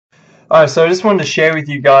Alright, so I just wanted to share with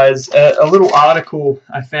you guys a little article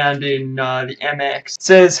I found in the MX. It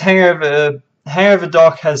says Hangover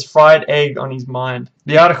Doc has fried egg on his mind.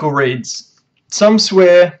 The article reads, "Some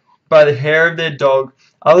swear by the hair of their dog,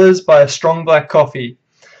 others by a strong black coffee.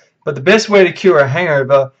 But the best way to cure a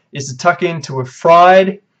hangover is to tuck into a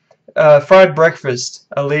fried breakfast,"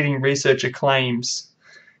 a leading researcher claims.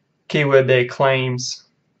 Keyword there, claims.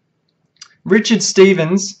 Richard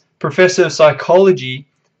Stevens, professor of psychology,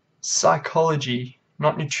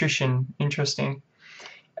 not nutrition, interesting,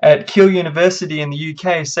 at Keele University in the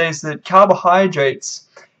UK, says that carbohydrates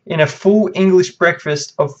in a full English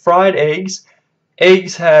breakfast of fried eggs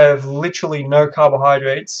have literally no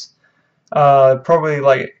carbohydrates, probably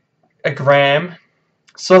like a gram.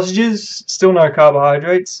 Sausages, still no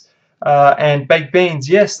carbohydrates, and baked beans,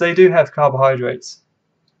 yes, they do have carbohydrates.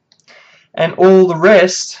 And all the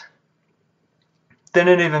rest, they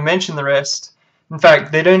don't even mention the rest. In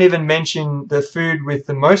fact, they don't even mention the food with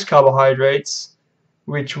the most carbohydrates,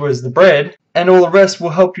 which was the bread, and all the rest will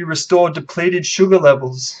help you restore depleted sugar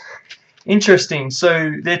levels. Interesting.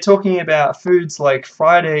 So they're talking about foods like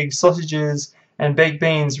fried eggs, sausages, and baked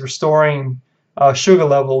beans restoring sugar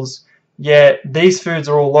levels, yet these foods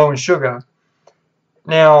are all low in sugar.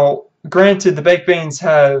 Now, granted, the baked beans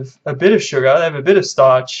have a bit of sugar, they have a bit of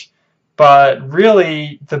starch, but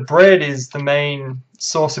really the bread is the main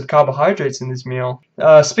source of carbohydrates in this meal.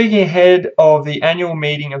 Speaking ahead of the annual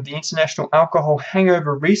meeting of the International Alcohol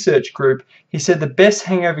Hangover Research Group, he said the best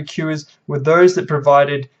hangover cures were those that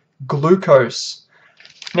provided glucose.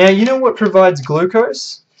 Now, you know what provides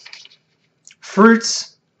glucose?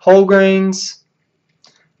 Fruits, whole grains,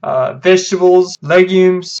 vegetables,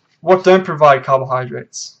 legumes. What don't provide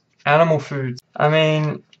carbohydrates? Animal foods. I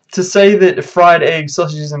mean, to say that fried eggs,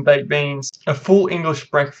 sausages, and baked beans, a full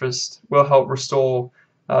English breakfast, will help restore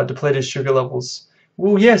depleted sugar levels.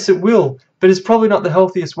 Well, yes, it will, but it's probably not the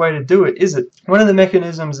healthiest way to do it, is it? One of the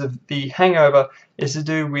mechanisms of the hangover is to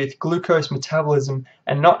do with glucose metabolism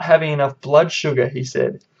and not having enough blood sugar, he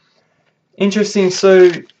said. Interesting.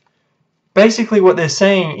 So basically what they're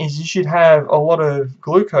saying is you should have a lot of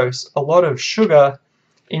glucose, a lot of sugar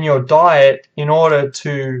in your diet in order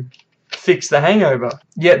to fix the hangover.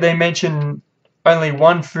 Yet they mention only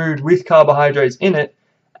one food with carbohydrates in it,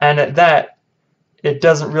 and at that, it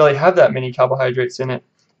doesn't really have that many carbohydrates in it.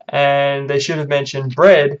 And they should have mentioned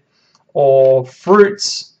bread or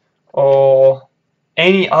fruits or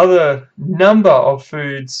any other number of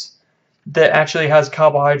foods that actually has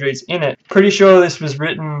carbohydrates in it. Pretty sure this was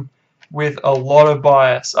written with a lot of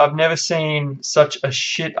bias. I've never seen such a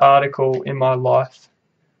shit article in my life.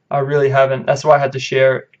 I really haven't. That's why I had to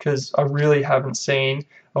share it, because I really haven't seen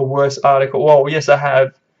a worse article. Well, yes, I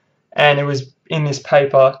have, and it was in this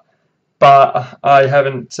paper, but I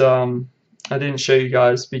haven't. I didn't show you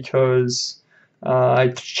guys because I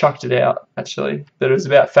chucked it out, actually. But it was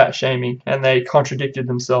about fat shaming, and they contradicted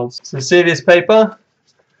themselves. So see this paper,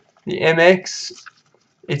 the MX.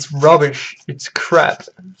 It's rubbish. It's crap,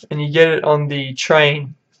 and you get it on the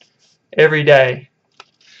train every day.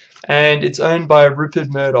 And it's owned by Rupert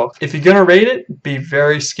Murdoch. If you're going to read it, be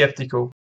very skeptical.